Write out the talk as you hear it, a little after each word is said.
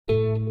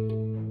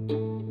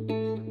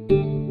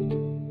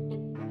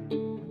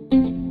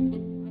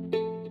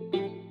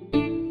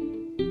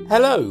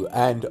Hello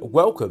and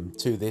welcome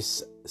to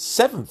this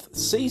 7th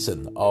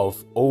season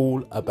of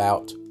All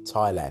About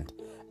Thailand.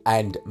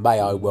 And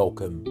may I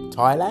welcome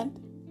Thailand,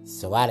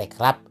 Sawadee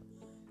Krap,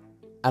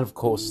 and of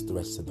course the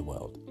rest of the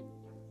world.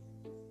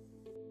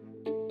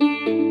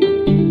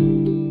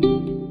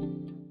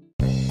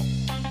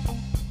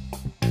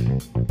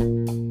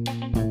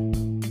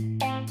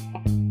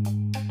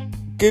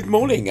 Good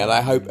morning, and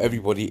I hope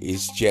everybody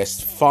is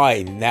just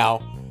fine.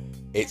 Now,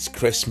 it's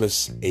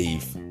Christmas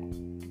Eve.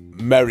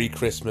 Merry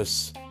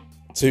Christmas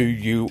to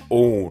you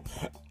all.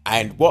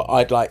 And what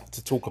I'd like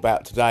to talk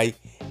about today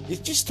is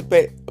just a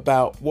bit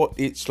about what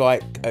it's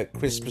like at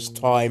Christmas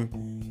time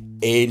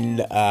in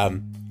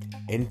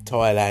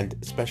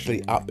Thailand,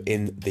 especially up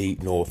in the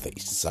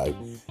northeast. So,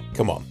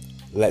 come on,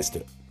 let's do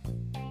it.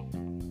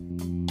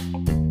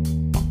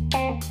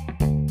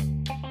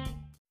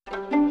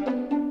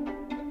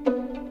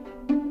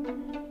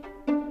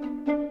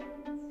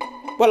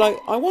 Well,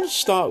 I want to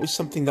start with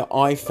something that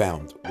I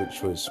found,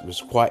 which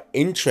was quite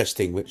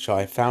interesting, which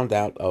I found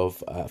out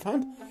of,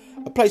 found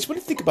a place. When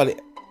you think about it,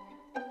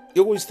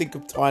 you always think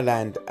of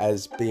Thailand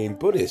as being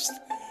Buddhist,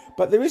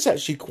 but there is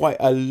actually quite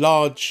a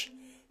large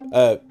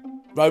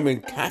Roman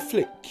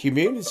Catholic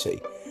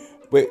community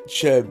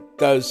which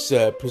does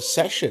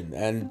procession,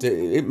 and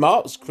it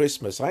marks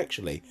Christmas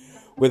actually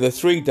with a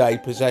 3-day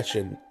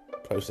procession.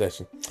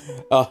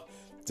 Oh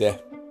dear,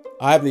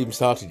 I haven't even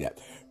started yet.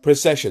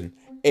 Procession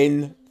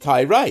in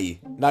Tai Rai,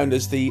 known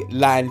as the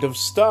Land of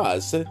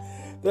Stars. So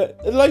the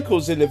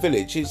locals in the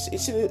village, it's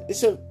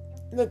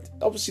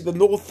obviously the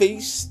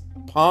northeast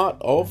part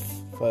of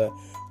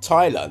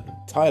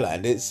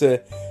Thailand. It's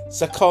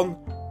Sakon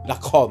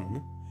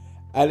Nakhon,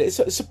 and it's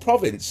a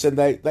province, and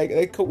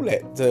they call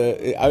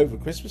it over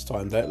Christmas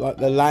time like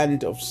the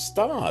Land of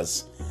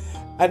Stars,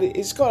 and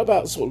it's got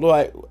about sort of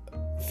like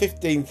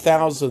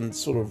 15,000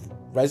 sort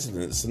of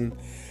residents, and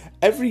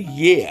every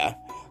year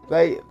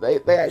they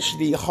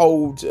actually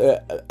hold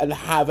and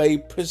have a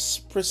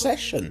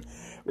procession,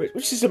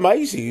 which is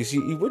amazing.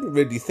 You wouldn't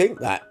really think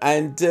that.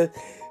 And the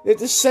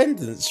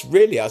descendants,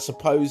 really, I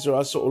suppose,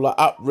 are sort of like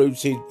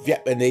uprooted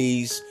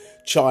Vietnamese,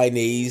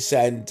 Chinese,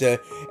 and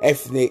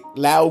ethnic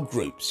Lao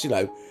groups,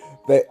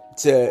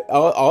 that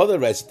are the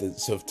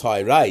residents of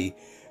Tai Rai.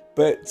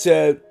 But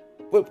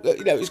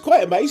it's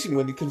quite amazing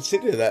when you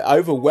consider that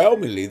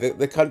overwhelmingly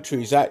the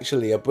country is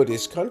actually a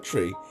Buddhist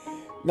country.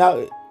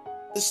 Now,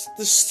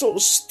 the sort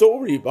of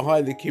story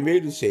behind the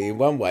community, in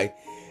one way,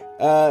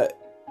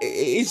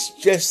 is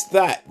just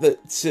that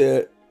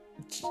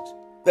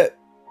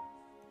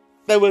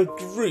there were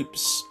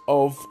groups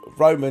of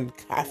Roman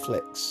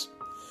Catholics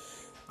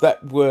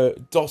that were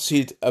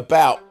dotted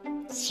about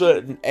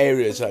certain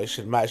areas, I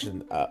should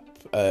imagine, up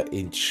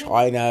in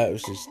China,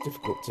 which is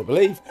difficult to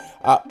believe,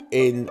 up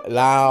in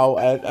Laos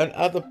and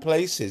other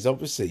places,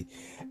 obviously.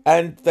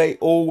 And they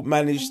all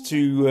managed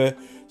to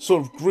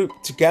sort of group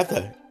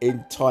together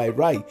in Tai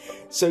Rai.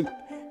 So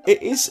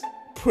it is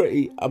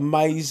pretty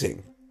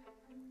amazing.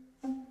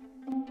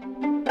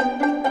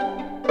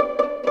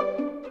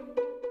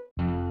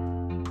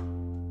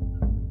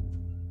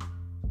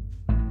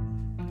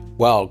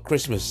 Well,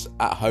 Christmas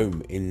at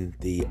home in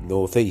the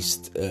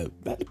northeast, had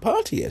a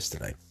party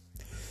yesterday.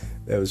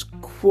 There was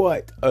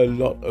quite a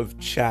lot of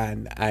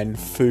chan and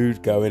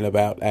food going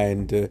about,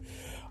 and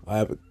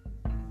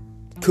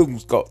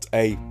Kung's got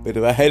a bit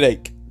of a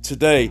headache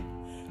today,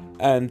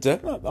 and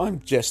I'm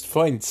just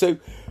fine. So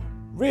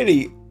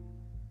really,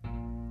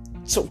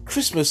 sort of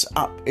Christmas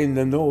up in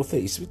the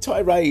northeast.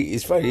 Tai Rai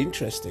is very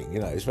interesting.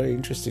 It's very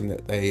interesting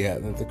that they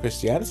the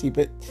Christianity,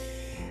 but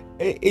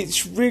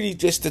it's really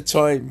just a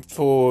time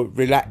for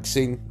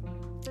relaxing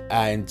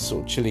and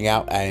sort of chilling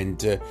out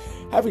and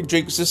having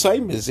drinks, the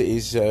same as it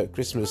is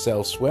Christmas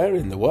elsewhere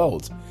in the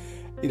world.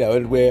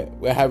 And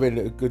we're having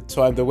a good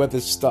time. The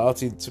weather's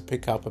starting to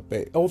pick up a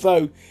bit,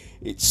 although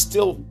it's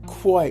still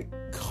quite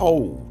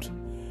cold.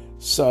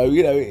 So,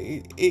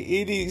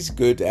 it is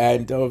good.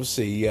 And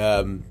obviously,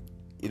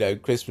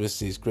 Christmas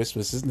is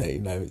Christmas, isn't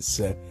it? It's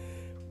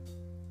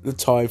the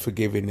time for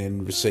giving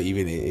and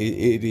receiving.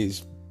 It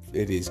is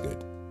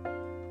good.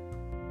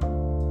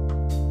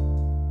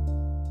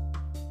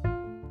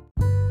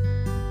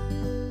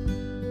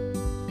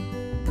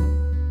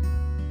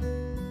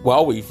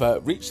 Well, we've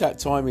reached that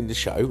time in the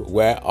show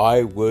where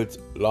I would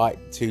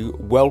like to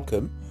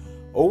welcome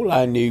all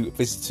our new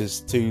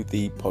visitors to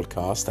the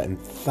podcast, and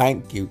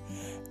thank you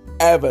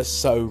ever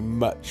so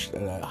much.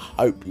 And I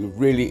hope you're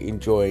really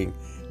enjoying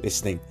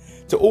listening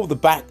to all the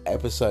back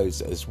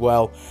episodes as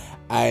well.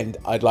 And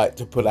I'd like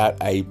to put out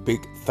a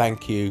big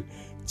thank you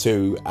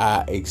to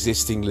our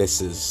existing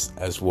listeners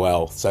as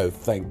well. So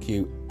thank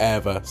you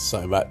ever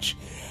so much.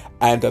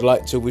 And I'd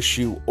like to wish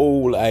you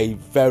all a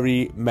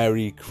very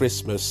Merry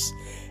Christmas.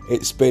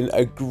 It's been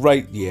a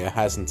great year,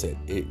 hasn't it?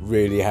 It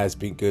really has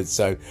been good.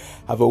 So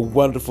have a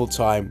wonderful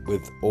time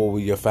with all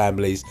your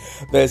families.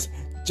 There's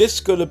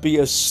just going to be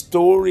a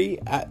story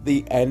at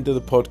the end of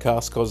the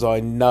podcast, because I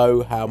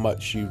know how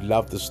much you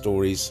love the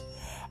stories.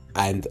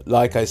 And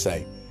like I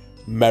say,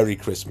 Merry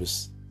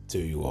Christmas to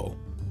you all.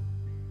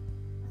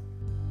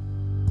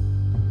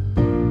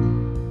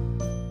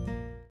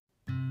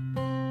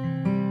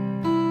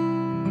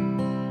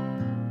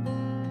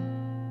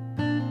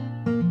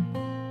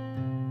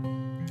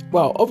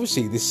 well,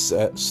 obviously this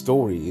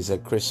story is a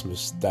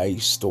Christmas Day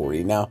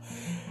story. Now,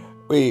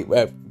 we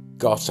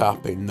got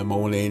up in the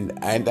morning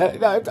and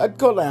I'd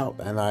gone out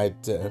and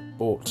I'd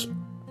bought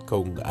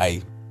Kung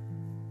a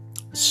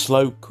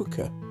slow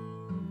cooker,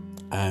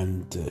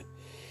 and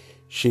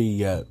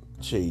she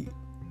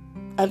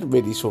hadn't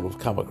really sort of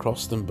come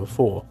across them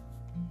before,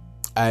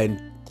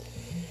 and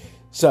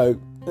so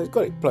I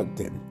got it plugged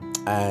in,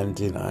 and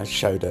I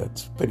showed her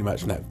pretty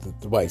much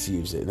the way to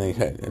use it,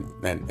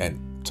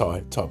 and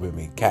type with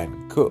me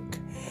can cook,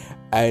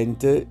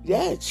 and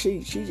she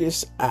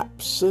just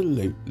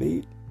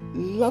absolutely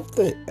loved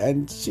it,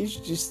 and she's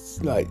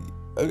just like,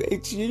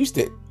 it's used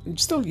it. I'm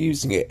still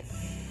using it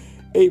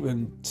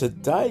even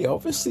today,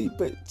 obviously,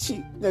 but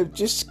she,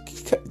 just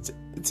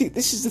see,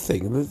 this is the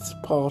thing, and it's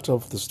part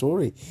of the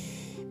story,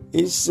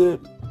 is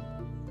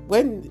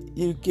when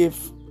you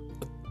give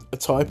a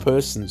Thai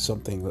person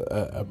something,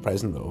 a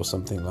present or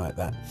something like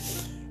that,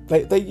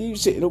 they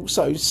use it in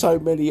also so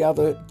many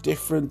other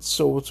different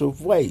sort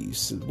of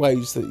ways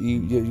that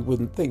you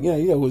wouldn't think.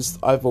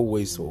 I've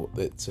always thought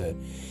that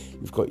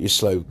you've got your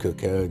slow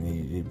cooker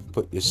and you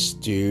put your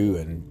stew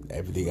and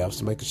everything else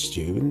to make a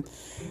stew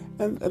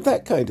and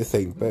that kind of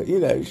thing. But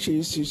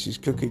she's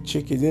cooking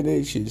chicken in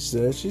it. She's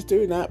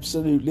doing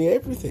absolutely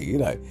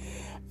everything.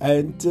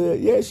 And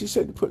she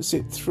certainly puts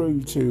it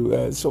through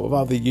to sort of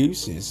other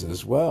uses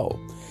as well.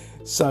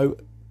 So,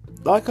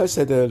 like I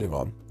said earlier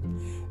on,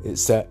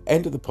 it's the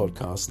end of the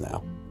podcast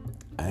now,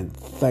 and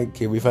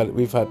thank you. We've had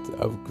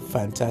a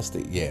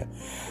fantastic year,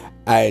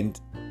 and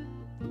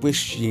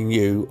wishing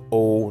you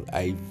all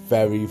a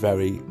very,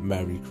 very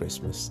Merry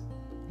Christmas.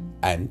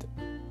 And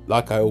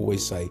like I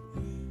always say,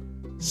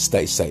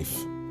 stay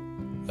safe.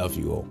 Love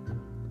you all.